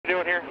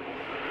here.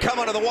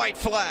 Coming to the white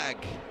flag.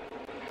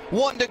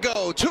 1 to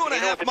go,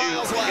 2.5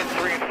 miles left.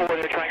 Get 3 and 4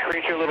 there, try and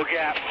create your little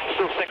gap.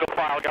 Still single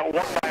file, got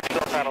one by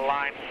himself out of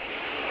line.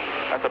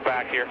 At the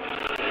back here.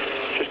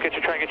 Just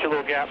try and get your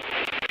little gap.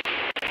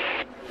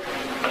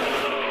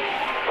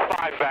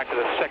 5 back to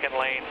the second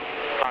lane,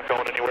 not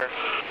going anywhere.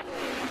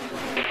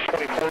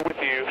 24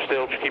 with you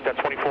still, just keep that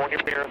 24 in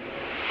your mirror.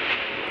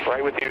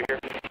 Right with you here.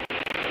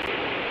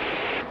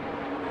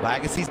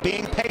 Legacy's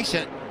being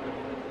patient.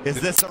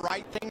 Is this the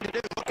right thing to do?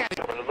 Look at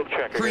him.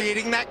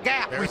 Creating that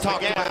gap we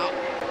talked about.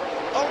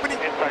 Opening.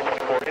 Inside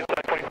 24,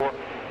 inside 24.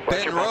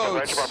 Ben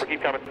Rhodes.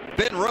 Keep coming.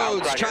 Ben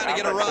Rhodes trying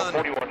to get a run.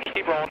 41.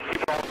 Keep rolling,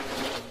 keep rolling.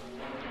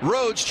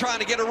 Rhodes trying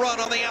to get a run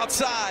on the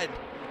outside.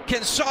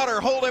 Can Sauter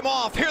hold him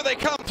off? Here they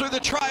come through the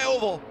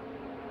tri-oval.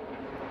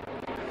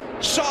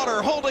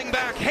 Sauter holding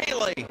back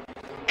Haley.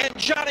 And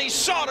Johnny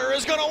Sauter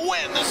is going to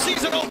win the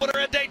season opener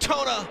at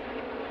Daytona.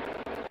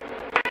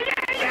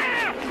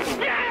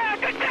 Yeah!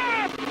 Good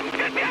job!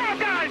 Good job,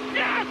 guys!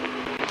 Yeah!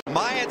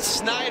 Myatt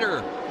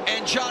Snyder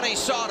and Johnny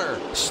Sauter.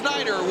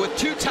 Snyder with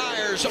 2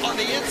 tires on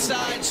the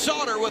inside,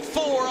 Sauter with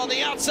 4 on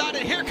the outside,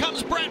 and here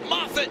comes Brett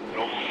Moffitt for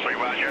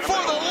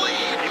the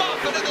lead.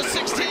 Moffitt in the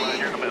 16.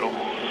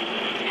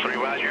 3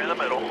 wide, you're in the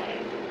middle.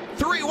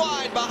 3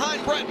 wide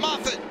behind Brett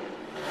Moffitt.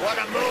 What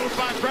a move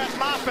by Brett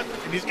Moffitt,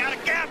 and he's got a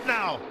gap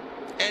now.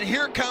 And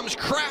here comes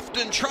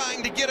Crafton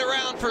trying to get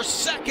around for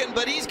second,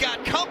 but he's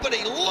got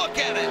company. Look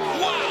at it.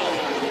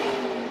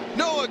 Wow.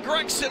 Noah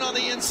Gregson on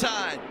the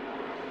inside.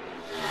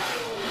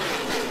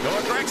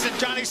 Noah Gregson,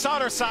 Johnny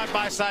Sauter side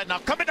by side now,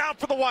 coming down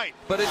for the white.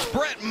 But it's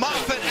Brett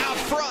Moffitt out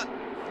front,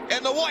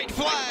 and the white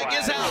flag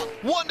is out.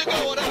 1 to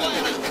go in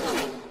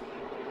Atlanta.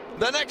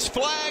 The next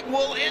flag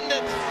will end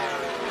it.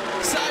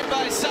 Side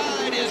by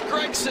side is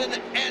Gregson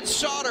and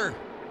Sauter.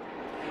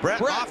 Brett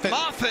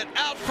Moffitt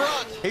out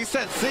front. He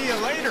said, see you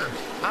later.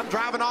 I'm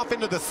driving off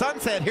into the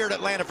sunset here at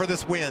Atlanta for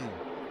this win.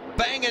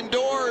 Banging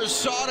doors,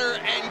 Sauter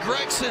and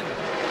Gregson.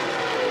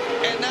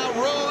 And now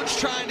Rhodes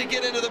trying to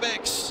get into the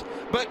mix.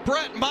 But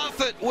Brett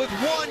Moffitt with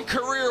 1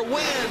 career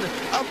win,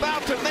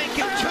 about to make it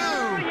 2.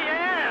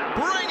 Yeah.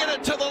 Bringing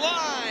it to the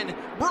line.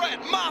 Brett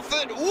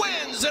Moffitt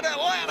wins in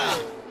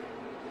Atlanta.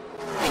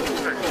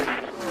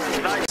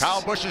 Nice.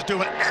 Kyle Busch is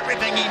doing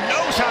everything he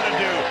knows how to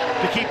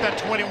do to keep that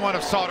 21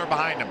 of Sauter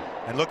behind him.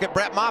 And look at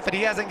Brett Moffitt,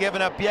 he hasn't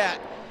given up yet.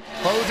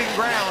 Closing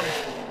ground,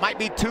 might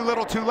be too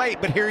little too late,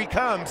 but here he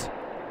comes.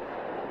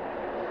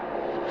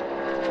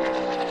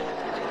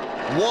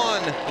 1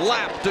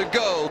 lap to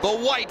go,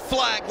 the white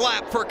flag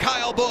lap for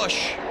Kyle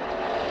Busch.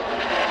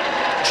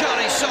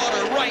 Johnny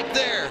Sauter right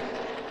there.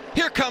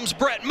 Here comes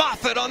Brett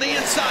Moffitt on the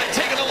inside,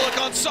 taking a look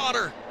on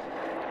Sauter.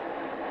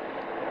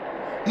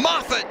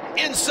 Moffitt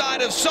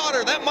inside of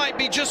Sauter. That might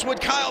be just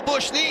what Kyle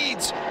Busch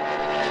needs.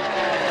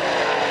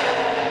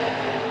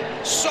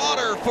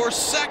 Sauter for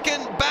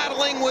second,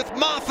 battling with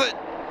Moffitt.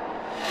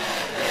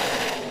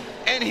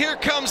 And here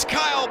comes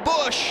Kyle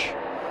Busch.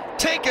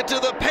 Take it to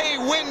the pay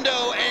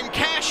window and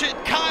cash it.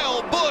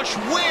 Kyle Busch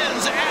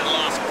wins at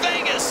Las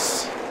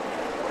Vegas.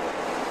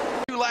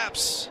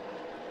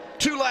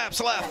 2 laps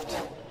left.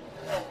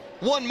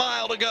 1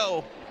 mile to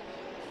go.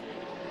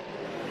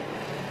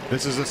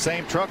 This is the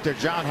same truck that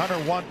John Hunter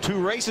won 2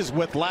 races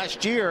with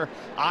last year,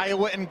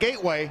 Iowa and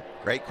Gateway.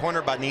 Great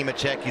corner by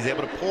Nemechek. He's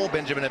able to pull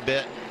Benjamin a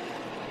bit.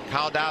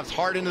 Kyle dives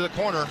hard into the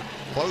corner,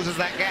 closes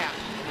that gap.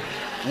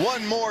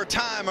 1 more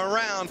time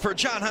around for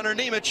John Hunter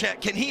Nemechek.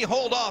 Can he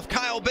hold off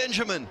Kyle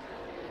Benjamin?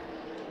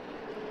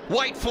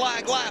 White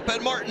flag lap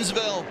at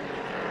Martinsville.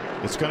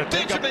 It's going to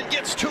take Benjamin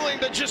gets to him,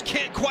 but just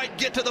can't quite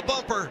get to the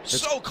bumper.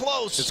 So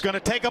close. It's going to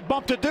take a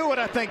bump to do it,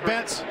 I think,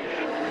 Vince.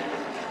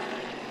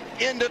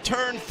 Into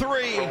turn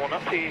 3. Going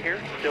up to you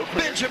here. Still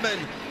clear. Benjamin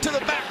to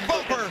the back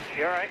bumper.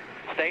 You all right?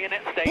 Stay in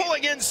it. Stay.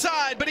 Pulling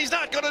inside, but he's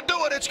not going to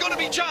do it. It's going to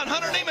be John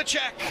Hunter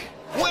Nemechek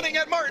winning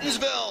at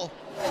Martinsville.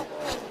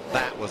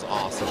 That was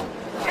awesome.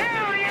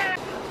 Hell yeah!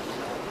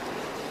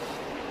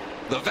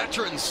 The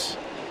veterans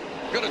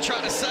going to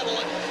try to settle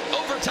it.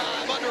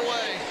 Overtime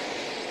underway.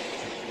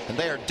 And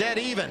they are dead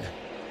even.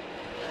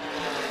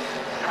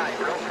 Tight,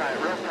 real tight,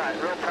 real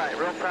tight, real tight,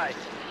 real tight.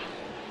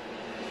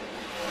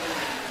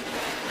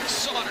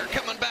 Sauter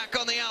coming back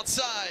on the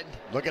outside.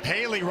 Look at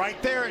Haley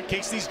right there in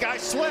case these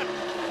guys slip.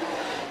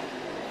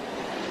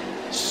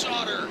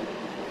 Sauter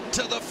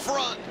to the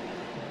front,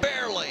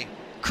 barely.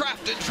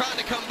 Crafton trying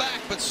to come back,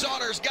 but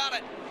Sauter's got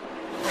it.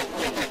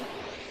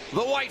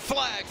 The white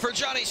flag for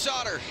Johnny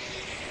Sauter.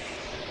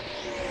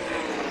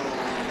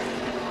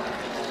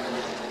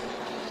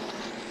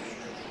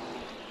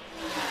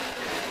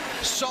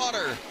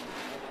 Sauter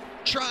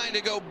trying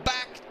to go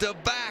back to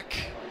back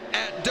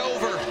at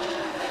Dover.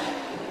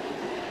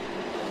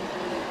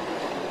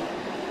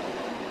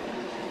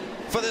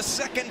 For the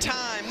second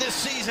time this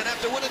season,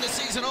 after winning the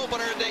season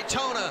opener at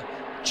Daytona,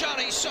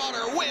 Johnny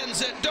Sauter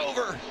wins at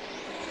Dover.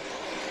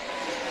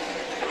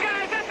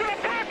 Guys, that's what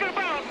I'm talking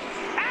about.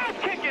 Ass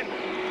kicking.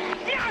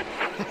 Yes!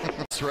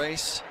 This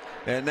race,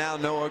 and now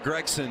Noah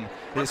Gregson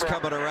is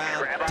coming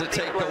around to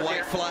take the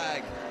white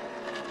flag.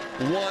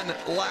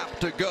 1 lap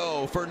to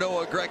go for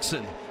Noah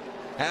Gregson.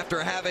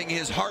 After having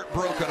his heart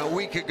broken a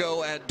week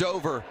ago at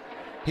Dover,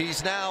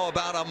 he's now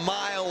about a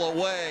mile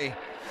away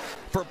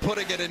from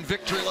putting it in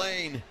victory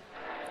lane.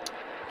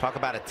 Talk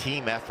about a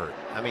team effort.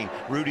 I mean,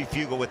 Rudy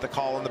Fugle with the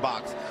call in the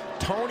box.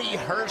 Tony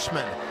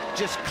Hirschman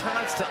just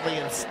constantly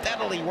and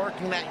steadily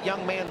working that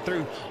young man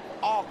through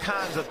all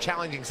kinds of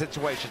challenging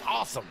situations.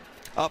 Awesome.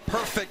 A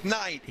perfect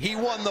night. He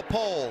won the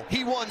pole.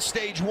 He won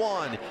stage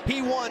 1.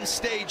 He won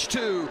stage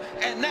 2.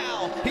 And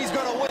now he's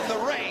going to win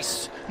the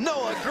race.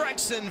 Noah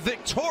Gragson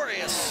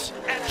victorious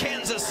at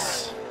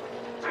Kansas.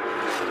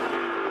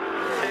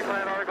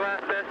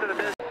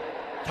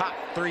 Top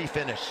 3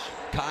 finish.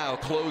 Kyle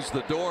closed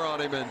the door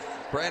on him, and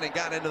Brandon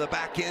got into the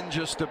back end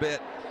just a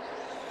bit.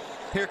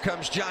 Here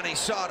comes Johnny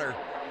Sauter.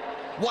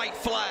 White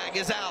flag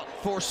is out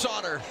for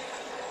Sauter.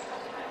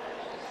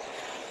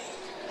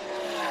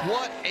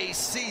 What a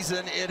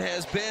season it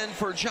has been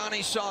for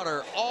Johnny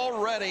Sauter.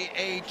 Already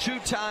a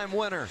 2-time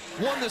winner.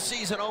 Won the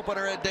season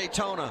opener at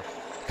Daytona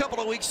a couple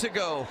of weeks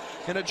ago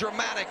in a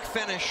dramatic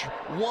finish.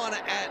 Won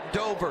at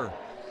Dover.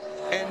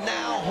 And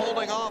now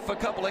holding off a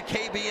couple of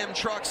KBM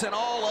trucks and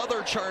all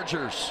other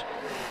Chargers.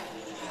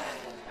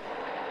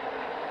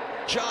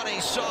 Johnny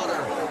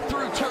Sauter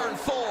through turn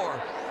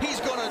 4.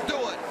 He's going to do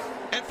it.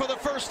 And for the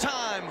first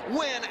time,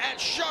 win at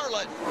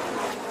Charlotte.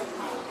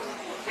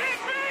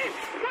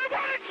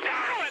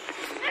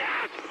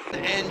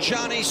 And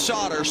Johnny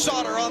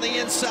Sauter on the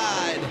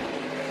inside,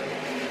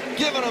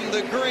 giving him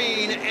the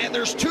green, and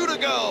there's 2 to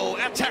go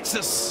at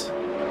Texas.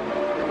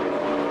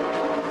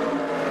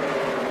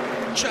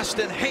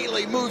 Justin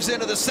Haley moves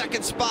into the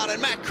 2nd spot,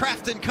 and Matt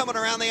Crafton coming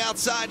around the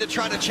outside to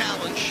try to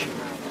challenge.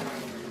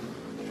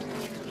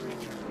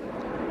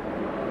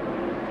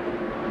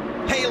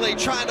 Haley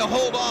trying to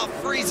hold off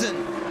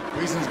Friesen.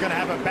 Friesen's going to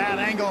have a bad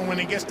angle when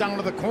he gets down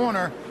to the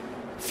corner.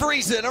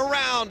 Friesen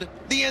around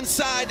the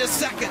inside to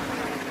 2nd.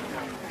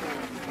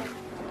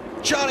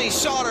 Johnny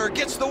Sauter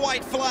gets the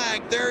white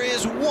flag. There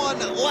is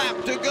 1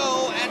 lap to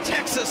go at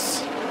Texas.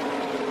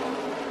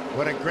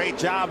 What a great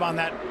job on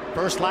that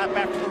first lap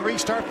after the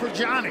restart for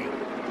Johnny.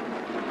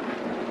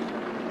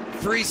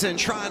 Friesen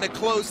trying to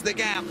close the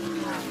gap.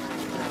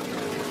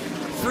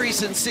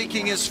 Friesen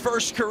seeking his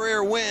first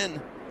career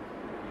win.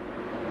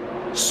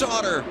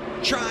 Sauter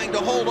trying to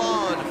hold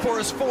on for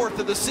his 4th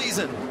of the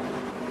season.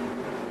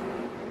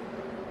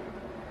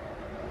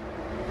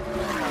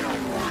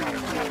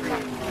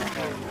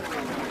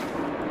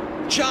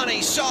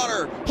 Johnny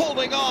Sauter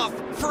holding off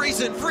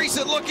Friesen.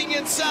 Friesen looking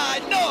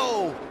inside.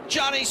 No!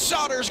 Johnny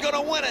Sauter's going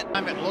to win it.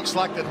 It looks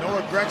like that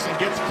Noah Gragson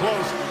gets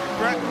close.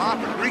 Brett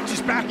Moffitt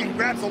reaches back and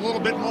grabs a little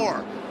bit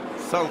more.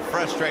 So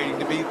frustrating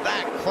to be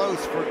that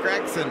close for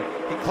Gragson.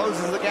 He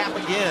closes the gap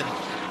again.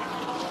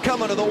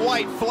 Coming to the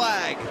white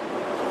flag.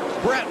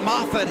 Brett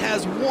Moffitt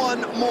has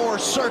 1 more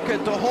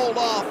circuit to hold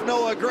off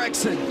Noah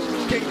Gragson.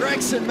 Can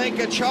Gragson make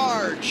a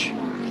charge?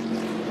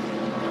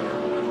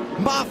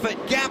 Moffitt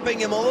gapping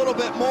him a little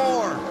bit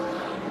more.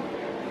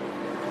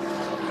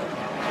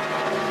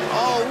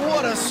 Oh,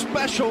 what a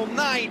special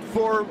night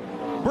for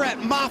Brett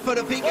Moffitt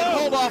if he can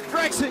hold off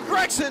Gragson.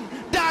 Gragson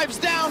dives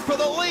down for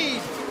the lead,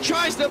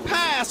 tries to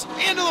pass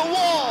into the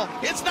wall.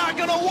 It's not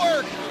going to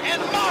work,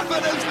 and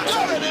Moffitt has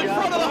done it in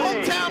front of the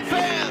hometown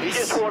fans. You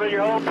just wanted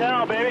your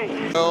hometown,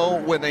 baby.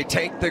 So when they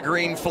take the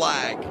green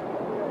flag,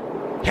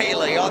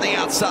 Haley on the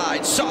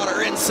outside,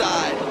 Sauter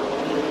inside.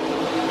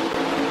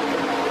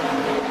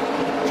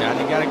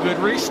 Johnny got a good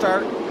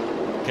restart.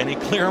 Can he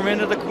clear him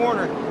into the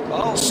corner?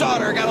 Oh,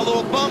 Sauter got a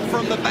little bump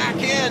from the back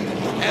end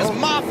as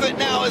Moffitt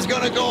now is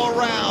going to go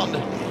around.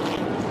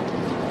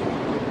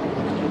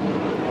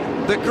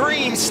 The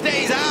green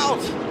stays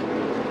out.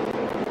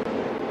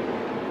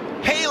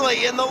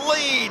 Haley in the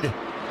lead.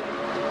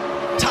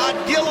 Todd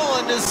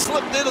Gilliland has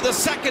slipped into the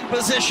 2nd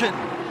position.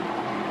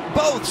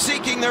 Both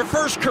seeking their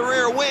first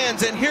career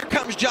wins, and here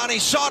comes Johnny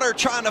Sauter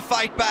trying to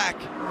fight back.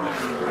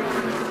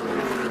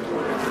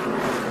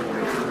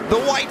 The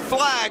white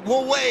flag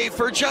will wave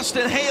for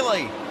Justin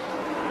Haley.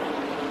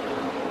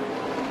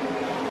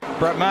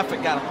 Brett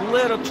Moffitt got a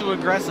little too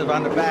aggressive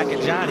on the back of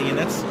Johnny, and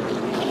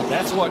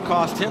that's what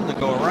cost him to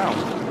go around.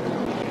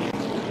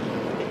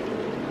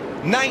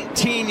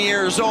 19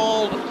 years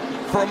old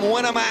from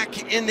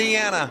Winamac,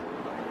 Indiana.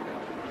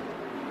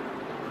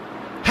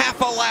 Half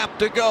a lap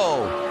to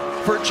go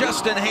for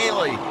Justin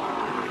Haley.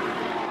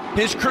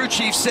 His crew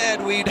chief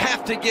said we'd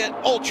have to get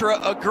ultra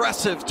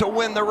aggressive to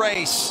win the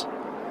race.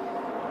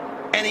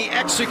 And he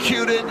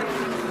executed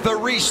the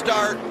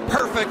restart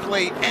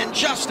perfectly. And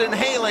Justin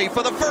Haley,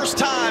 for the first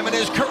time in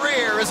his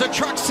career as a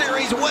Truck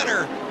Series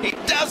winner, he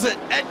does it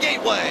at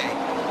Gateway.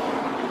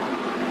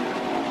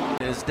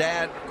 His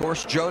dad, of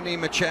course, Joe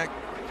Nemechek,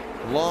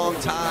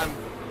 long-time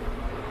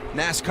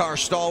NASCAR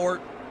stalwart.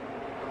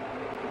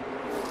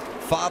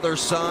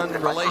 Father-son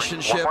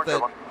relationship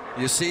that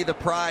you see the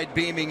pride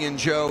beaming in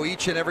Joe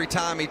each and every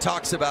time he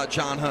talks about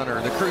John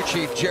Hunter, the crew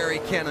chief Jerry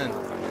Kennan,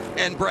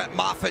 and Brett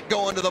Moffitt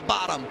going to the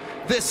bottom.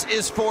 This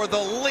is for the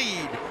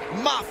lead.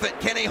 Moffitt,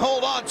 can he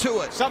hold on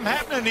to it? Something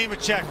happened to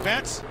Nemechek,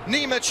 Vince.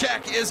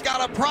 Nemechek has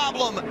got a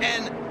problem,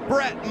 and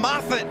Brett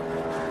Moffitt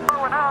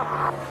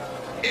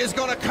is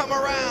going to come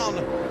around.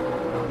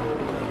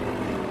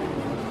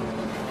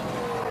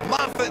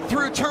 Moffitt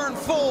through turn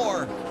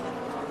 4.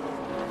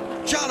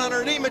 John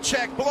Hunter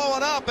Nemechek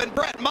blowing up, and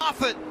Brett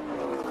Moffitt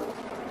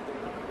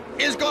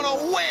is going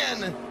to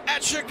win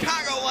at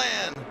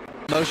Chicagoland.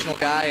 Emotional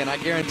guy, and I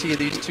guarantee you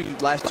these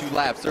last two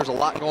laps, there's a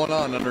lot going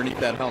on underneath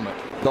that helmet.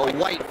 The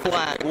white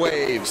flag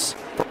waves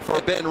for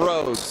Ben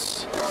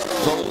Rhodes.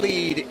 The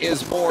lead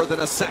is more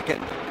than a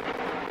second.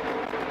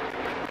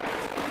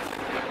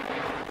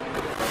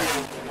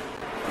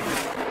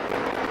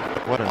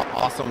 What an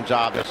awesome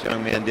job this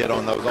young man did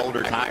on those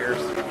older tires.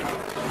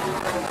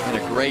 And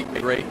a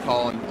great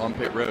call on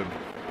pit road.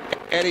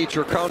 Eddie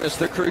Draconis,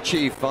 the crew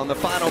chief, on the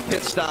final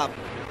pit stop,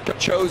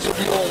 chose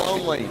fuel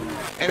only,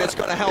 and it's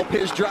going to help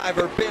his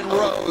driver, Ben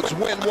Rhodes,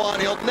 win one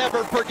he'll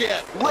never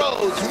forget.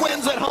 Rhodes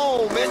wins at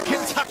home in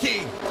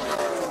Kentucky.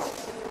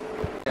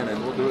 And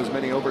we'll do as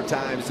many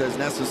overtimes as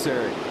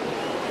necessary.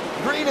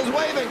 Green is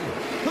waving.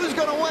 Who's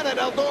going to win at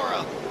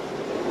Eldora?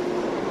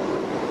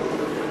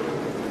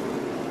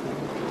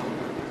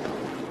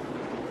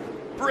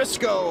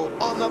 Briscoe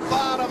on the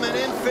bottom and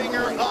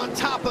Infinger on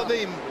top of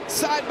him.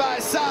 Side by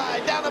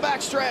side down the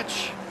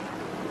backstretch.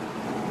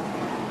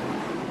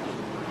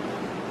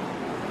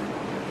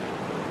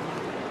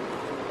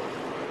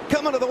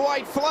 Coming to the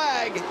white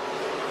flag.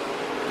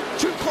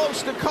 Too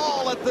close to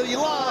call at the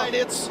line.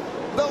 It's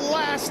the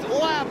last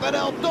lap at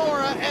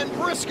Eldora, and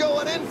Briscoe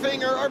and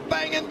Infinger are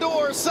banging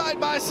doors side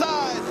by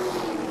side.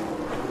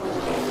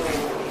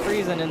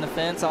 Friesen in the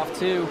fence off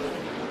 2.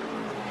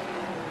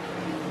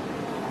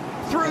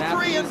 Through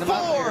 3 and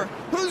 4.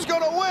 Who's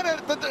going to win it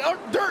at the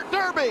Dirt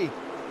Derby?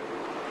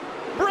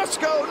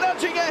 Briscoe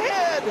nudging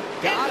ahead.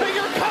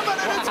 Infinger coming,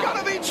 and it's going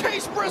to be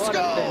Chase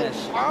Briscoe.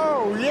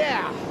 Oh,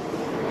 yeah.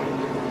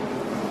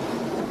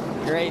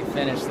 Great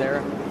finish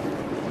there.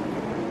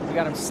 We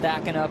got him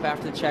stacking up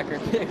after the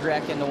checkered big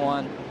wreck into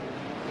one.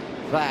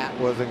 That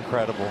was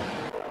incredible.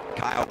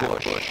 Kyle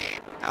Busch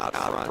out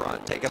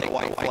front, taking the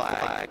white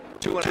flag.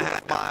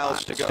 2.5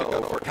 miles to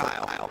go for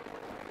Kyle.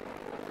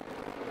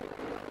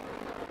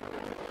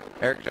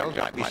 Eric Jones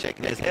might be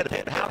shaking his head a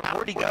bit.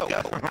 Where'd he go?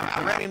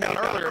 I ran him down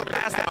earlier,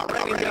 passed him, I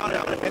ran him down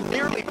and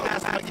nearly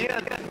passed him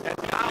again. And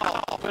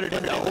Kyle put it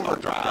into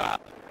overdrive.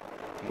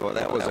 Well,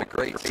 that was a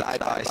great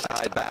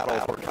side-by-side battle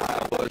for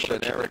Kyle Busch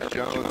and Eric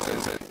Jones,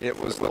 and it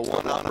was the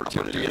one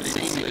opportunity it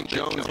seemed that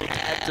Jones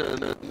had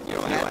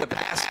to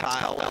pass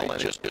Kyle, and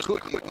just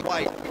couldn't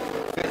quite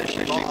finish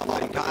him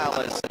off. And Kyle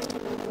has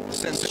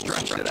since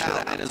stretched it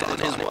out and is on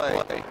his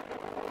way.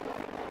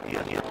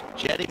 Yeah,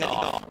 jetting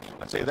off.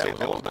 I'd say that was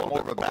a little bit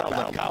more of a battle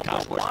than Kyle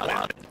Busch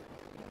wanted.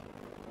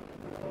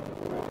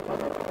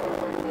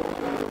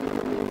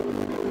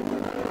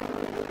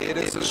 It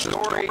is a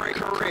storied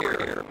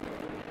career.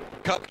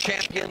 Cup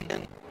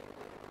champion,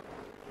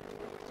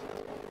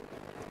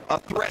 a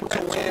threat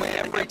to win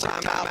every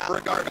time out,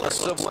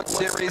 regardless of what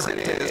series it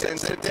is. And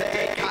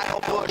today, Kyle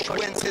Busch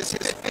wins his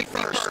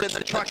 51st in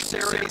the Truck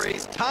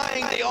Series,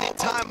 tying the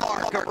all-time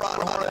mark of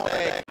Ron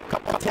Hornaday.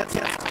 Couple of tenths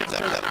after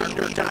that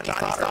leader, Johnny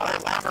Sauter,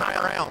 last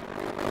time around.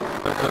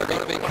 They're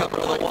going to be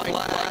coming to the white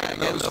flag, and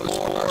those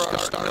four are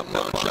starting to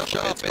munch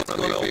up. It's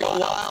going to be a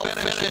wild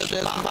finish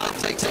as Mott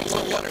takes a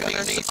look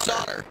underneath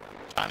Sauter.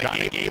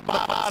 Johnny gave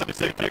my bottom and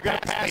said, if you're going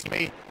to pass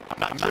me, I'm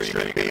not sure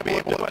you're going to be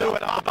able to do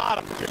it on the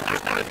bottom. You're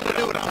not going to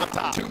do it on the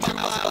top. 2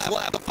 miles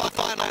left, the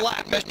final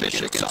lap.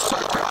 Michigan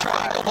Sauter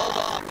trying to hold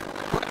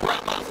off.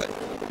 Brett Moffitt,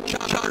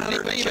 John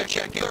Hunter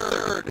Nemechek in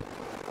third.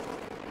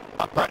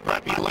 Brett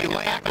might be laying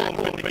back a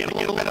little bit to get a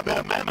little bit of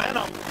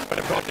momentum, but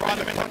if both brought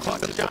him in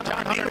close to John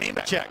Hunter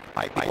Nemechek.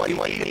 Might be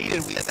what he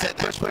needed. We said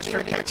that Busch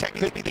Nemechek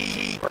could be the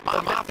key for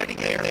Moffitt to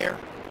get there.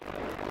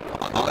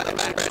 On the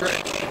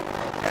backstretch,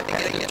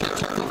 heading into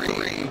turn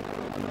 3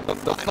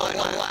 of the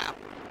final lap.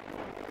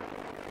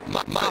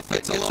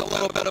 Moffitt gets a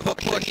little bit of a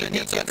push and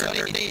gets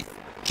underneath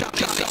Johnny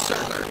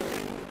Sauter.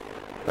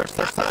 There's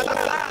the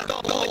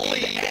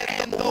lead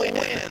and the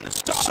win.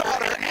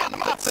 Sauter and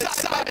Moffitt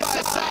side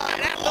by side,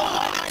 and the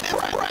line is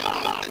Brett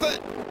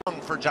Moffitt.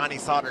 For Johnny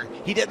Sauter,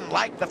 he didn't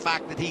like the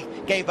fact that he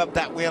gave up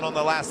that win on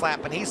the last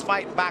lap, and he's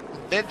fighting back with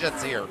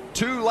vengeance here.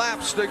 2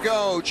 laps to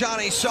go.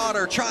 Johnny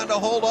Sauter trying to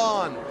hold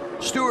on.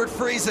 Stuart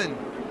Friesen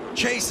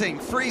chasing.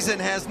 Friesen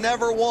has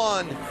never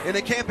won in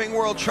the Camping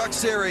World Truck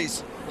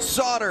Series.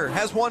 Sauter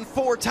has won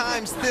 4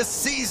 times this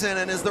season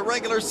and is the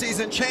regular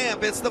season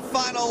champ. It's the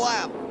final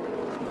lap.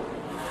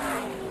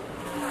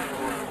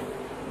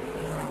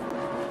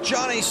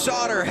 Johnny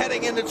Sauter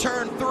heading into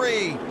turn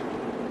 3.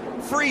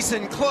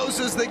 Friesen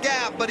closes the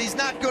gap, but he's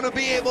not going to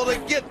be able to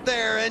get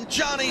there, and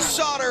Johnny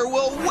Sauter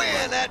will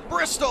win at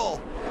Bristol.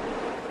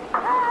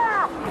 Good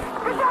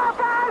job,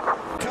 guys!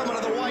 Coming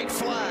to the white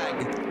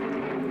flag.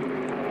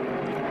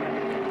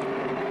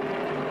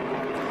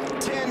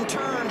 10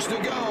 turns to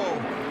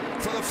go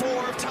for the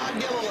 4 of Todd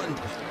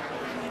Gilliland.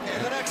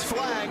 And the next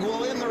flag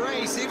will end the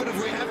race. Even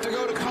if we have to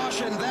go to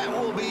caution, that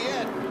will be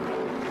it.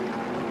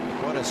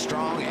 What a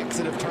strong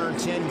exit of turn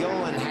 10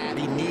 Gilliland had.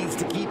 He needs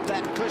to keep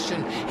that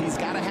cushion. He's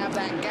got to have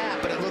that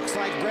gap, but it looks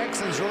like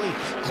Gregson's really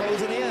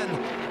closing in.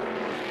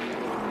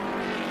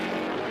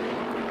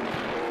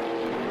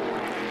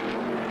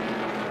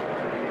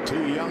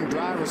 Two young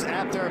drivers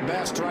at their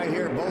best right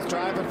here, both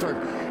driving for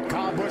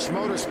Kyle Busch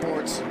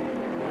Motorsports.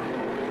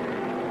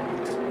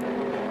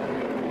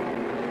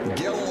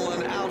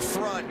 Gilliland out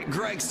front,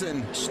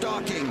 Gregson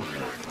stalking.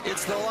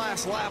 It's the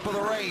last lap of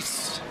the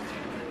race.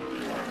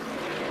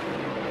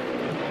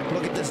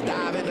 Look at this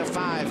dive into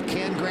 5.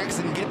 Can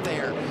Gregson get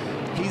there?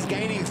 He's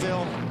gaining,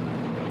 Phil.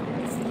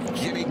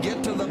 Can he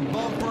get to the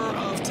bumper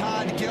of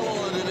Todd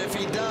Gilliland? And if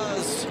he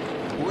does,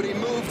 would he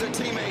move the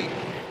teammate?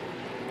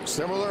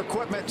 Similar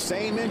equipment,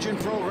 same engine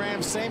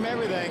program, same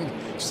everything.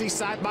 See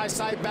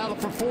side-by-side battle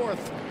for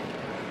 4th.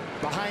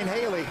 Behind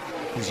Haley.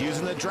 He's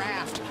using the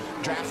draft.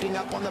 Drafting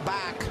up on the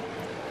back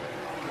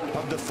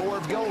of the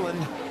Ford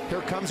Gilliland.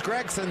 Here comes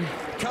Gregson.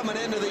 Coming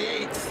into the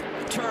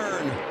 8th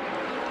turn.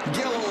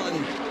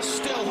 Gilliland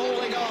still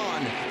holding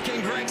on.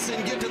 Can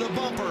Gregson get to the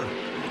bumper?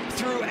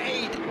 Through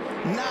 8,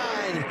 9,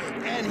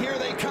 and here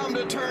they come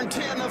to turn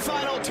 10, the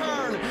final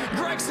turn.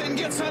 Gregson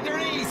gets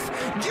underneath.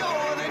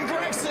 Gilliland and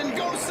Gregson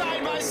go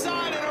side by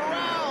side and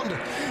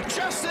around.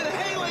 Justin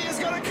Haley is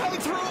going to come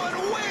through and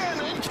win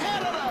in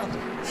Canada.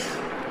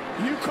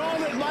 You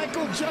called it,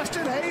 Michael.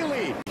 Justin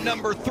Haley.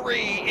 Number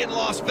 3 in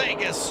Las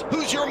Vegas.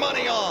 Who's your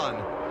money on?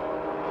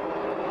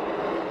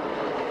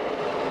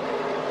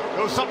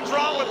 Oh, something's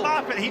wrong with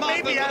Moffitt. He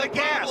may be out of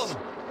gas.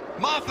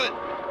 Moffitt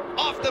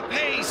off the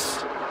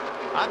pace.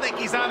 I think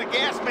he's out of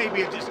gas,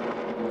 maybe.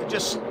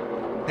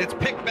 It's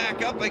picked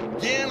back up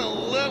again a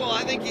little.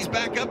 I think he's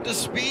back up to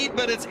speed,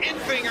 but it's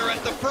Infinger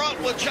at the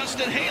front with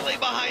Justin Haley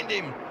behind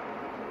him.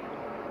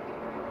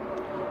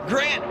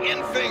 Grant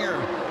Infinger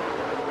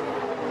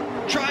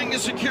trying to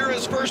secure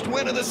his first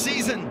win of the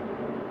season.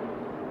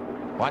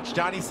 Watch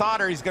Johnny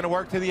Sauter. He's going to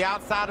work to the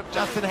outside of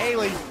Justin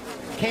Haley.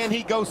 Can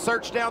he go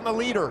search down the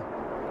leader?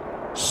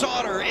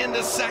 Sauter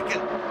into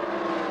second.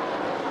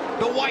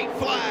 The white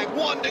flag,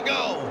 1 to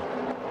go.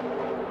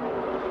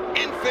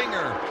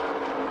 Infinger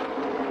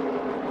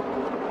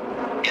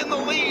in the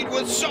lead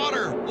with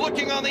Sauter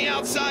looking on the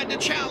outside to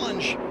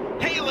challenge.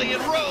 Haley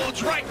and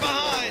Rhodes right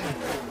behind.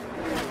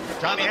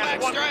 Johnny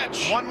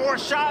has one more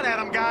shot at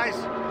him, guys.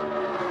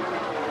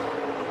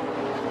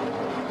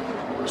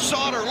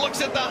 Sauter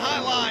looks at the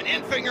high line.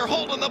 Infinger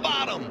holding the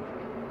bottom.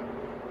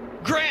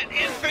 Grant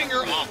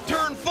Infinger off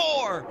turn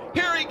 4.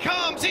 Here he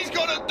comes. He's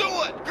going to do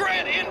it.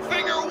 Grant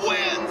Infinger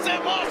wins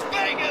at Las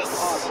Vegas.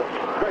 Awesome.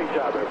 Great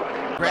job,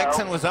 everybody.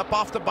 Gregson was up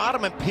off the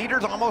bottom, and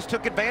Peters almost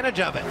took advantage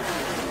of it.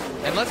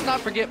 And let's not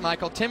forget,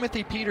 Michael,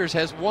 Timothy Peters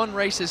has won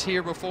races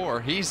here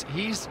before. He's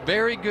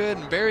very good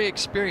and very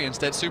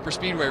experienced at super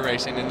speedway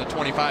racing in the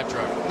 25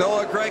 truck.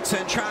 Noah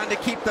Gregson trying to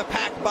keep the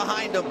pack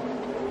behind him.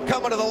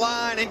 Coming to the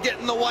line and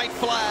getting the white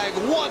flag.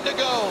 1 to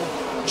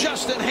go.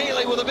 Justin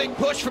Haley with a big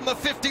push from the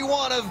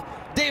 51 of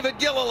David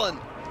Gilliland.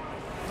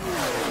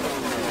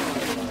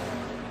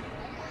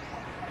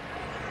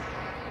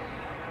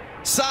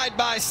 Side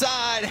by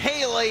side,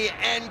 Haley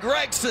and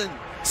Gregson.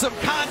 Some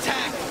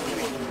contact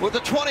with the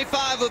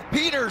 25 of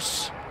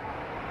Peters.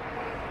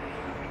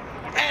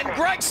 And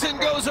Gregson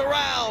goes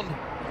around.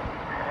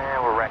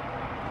 And we're wrecking.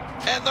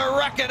 And they're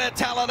wrecking at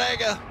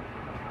Talladega.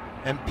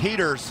 And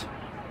Peters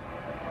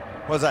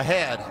was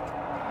ahead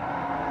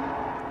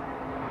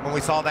when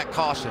we saw that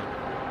caution.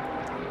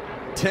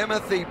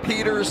 Timothy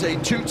Peters, a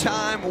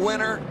 2-time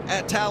winner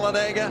at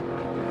Talladega.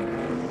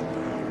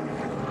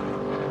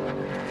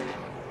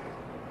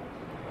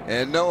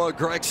 And Noah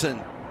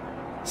Gregson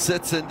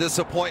sits in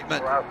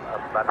disappointment. Well,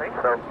 I think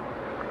so.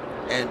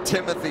 And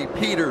Timothy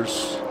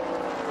Peters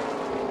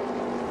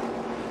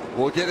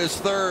will get his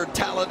 3rd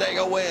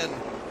Talladega win.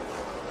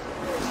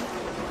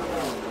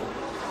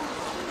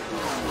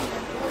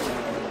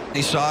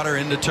 Sauter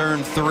into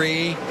turn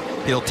 3.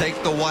 He'll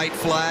take the white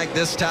flag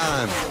this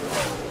time.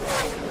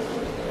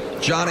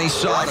 Johnny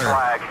Sauter,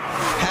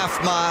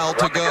 half mile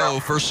to go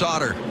for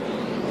Sauter.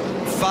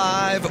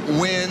 5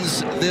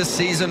 wins this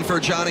season for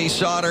Johnny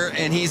Sauter,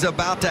 and he's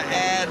about to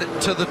add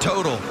to the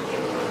total.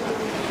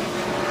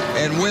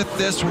 And with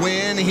this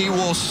win, he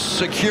will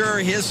secure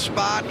his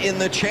spot in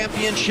the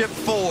championship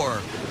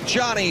 4.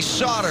 Johnny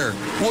Sauter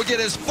will get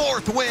his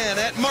 4th win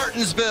at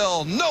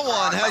Martinsville. No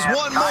one has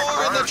won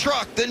more in the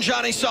truck than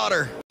Johnny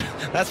Sauter.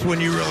 That's when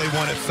you really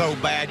want it so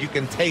bad. You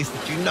can taste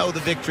it. You know the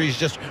victory's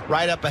just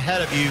right up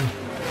ahead of you.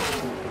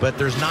 But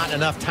there's not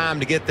enough time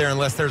to get there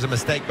unless there's a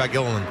mistake by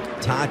Gilliland.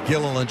 Todd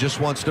Gilliland just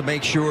wants to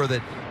make sure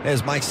that,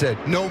 as Mike said,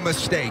 no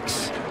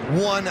mistakes.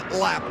 1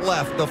 lap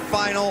left, the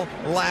final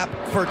lap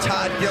for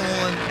Todd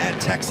Gilliland at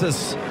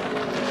Texas.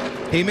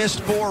 He missed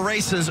 4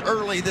 races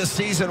early this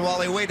season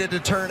while he waited to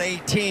turn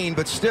 18,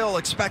 but still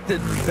expected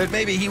that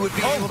maybe he would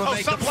be able to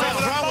make the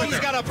final. He's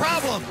got a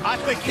problem. I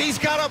think He's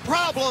got a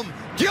problem.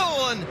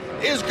 Gilliland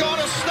is going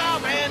to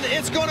stop, and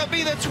it's going to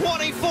be the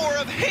 24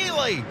 of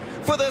Haley.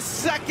 For the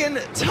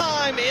 2nd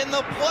time in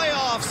the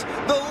playoffs,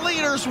 the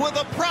leaders with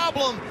a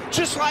problem.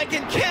 Just like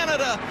in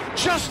Canada,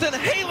 Justin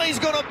Haley's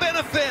going to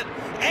benefit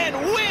and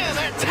win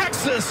at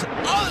Texas.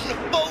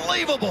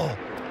 Unbelievable.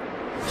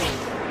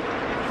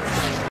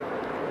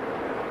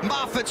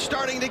 Moffitt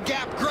starting to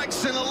gap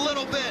Gregson a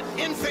little bit.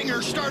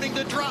 Infinger starting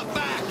to drop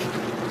back.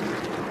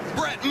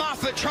 Brett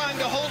Moffitt trying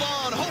to hold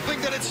on,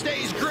 hoping that it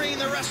stays green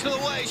the rest of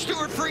the way.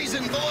 Stuart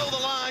Friesen below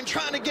the line,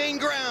 trying to gain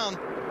ground.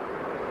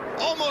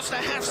 Almost a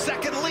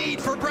half-second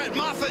lead for Brett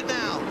Moffitt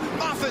now.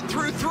 Moffitt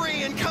through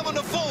 3 and coming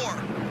to 4.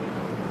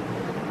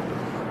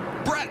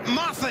 Brett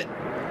Moffitt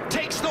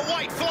takes the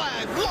white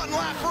flag. 1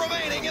 lap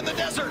remaining in the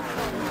desert.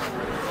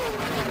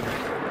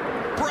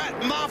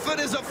 Brett Moffitt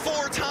is a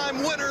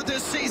 4-time winner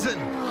this season,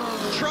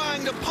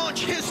 trying to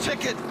punch his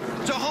ticket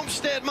to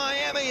Homestead,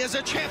 Miami as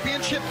a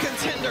championship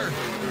contender.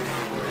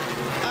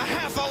 A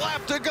half a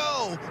lap to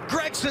go.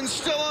 Gregson's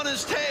still on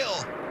his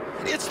tail.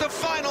 It's the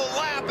final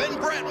lap, and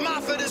Brett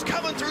Moffitt is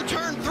coming through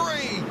turn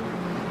 3.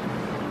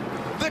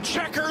 The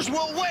checkers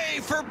will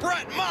wave for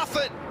Brett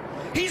Moffitt.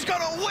 He's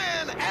going to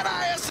win at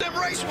ISM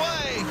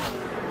Raceway.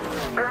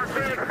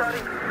 Phoenix,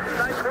 buddy.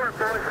 Nice work,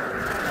 boys.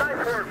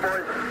 Nice work,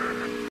 boys.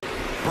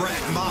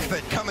 Brett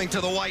Moffitt coming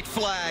to the white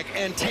flag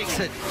and takes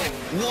it.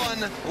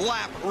 1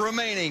 lap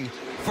remaining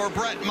for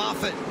Brett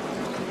Moffitt.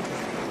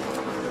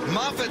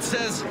 Moffitt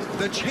says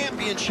the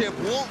championship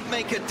won't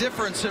make a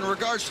difference in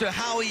regards to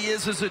how he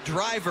is as a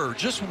driver.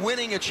 Just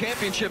winning a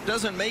championship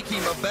doesn't make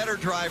him a better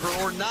driver,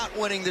 or not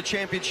winning the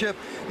championship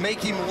make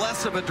him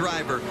less of a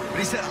driver. But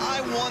he said,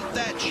 I want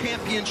that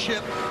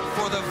championship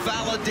for the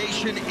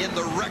validation in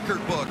the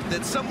record book,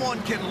 that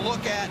someone can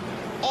look at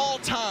all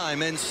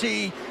time and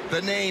see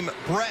the name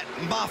Brett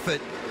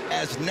Moffitt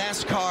as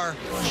NASCAR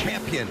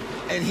champion.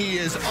 And he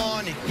is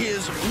on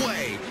his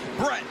way.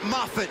 Brett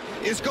Moffitt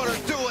is going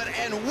to do it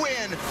and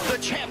win the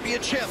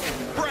championship.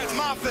 Brett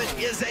Moffitt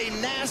is a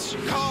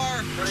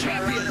NASCAR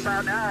champion.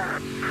 About now.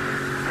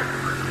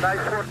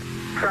 Nice work,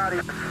 proud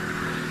of you.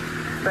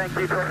 Thank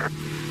you.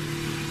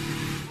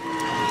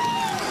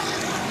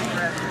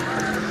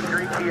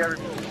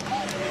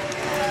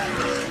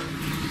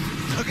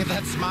 Look at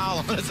that smile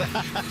on his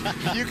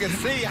You can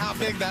see how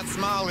big that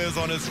smile is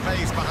on his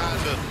face behind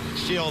the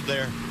shield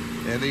there.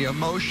 And the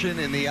emotion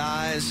in the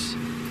eyes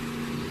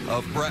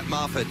of Brett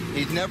Moffitt.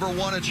 He'd never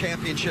won a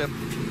championship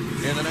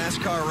in the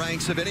NASCAR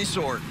ranks of any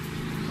sort.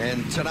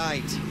 And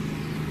tonight,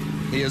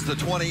 he is the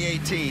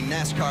 2018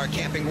 NASCAR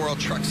Camping World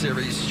Truck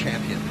Series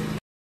champion.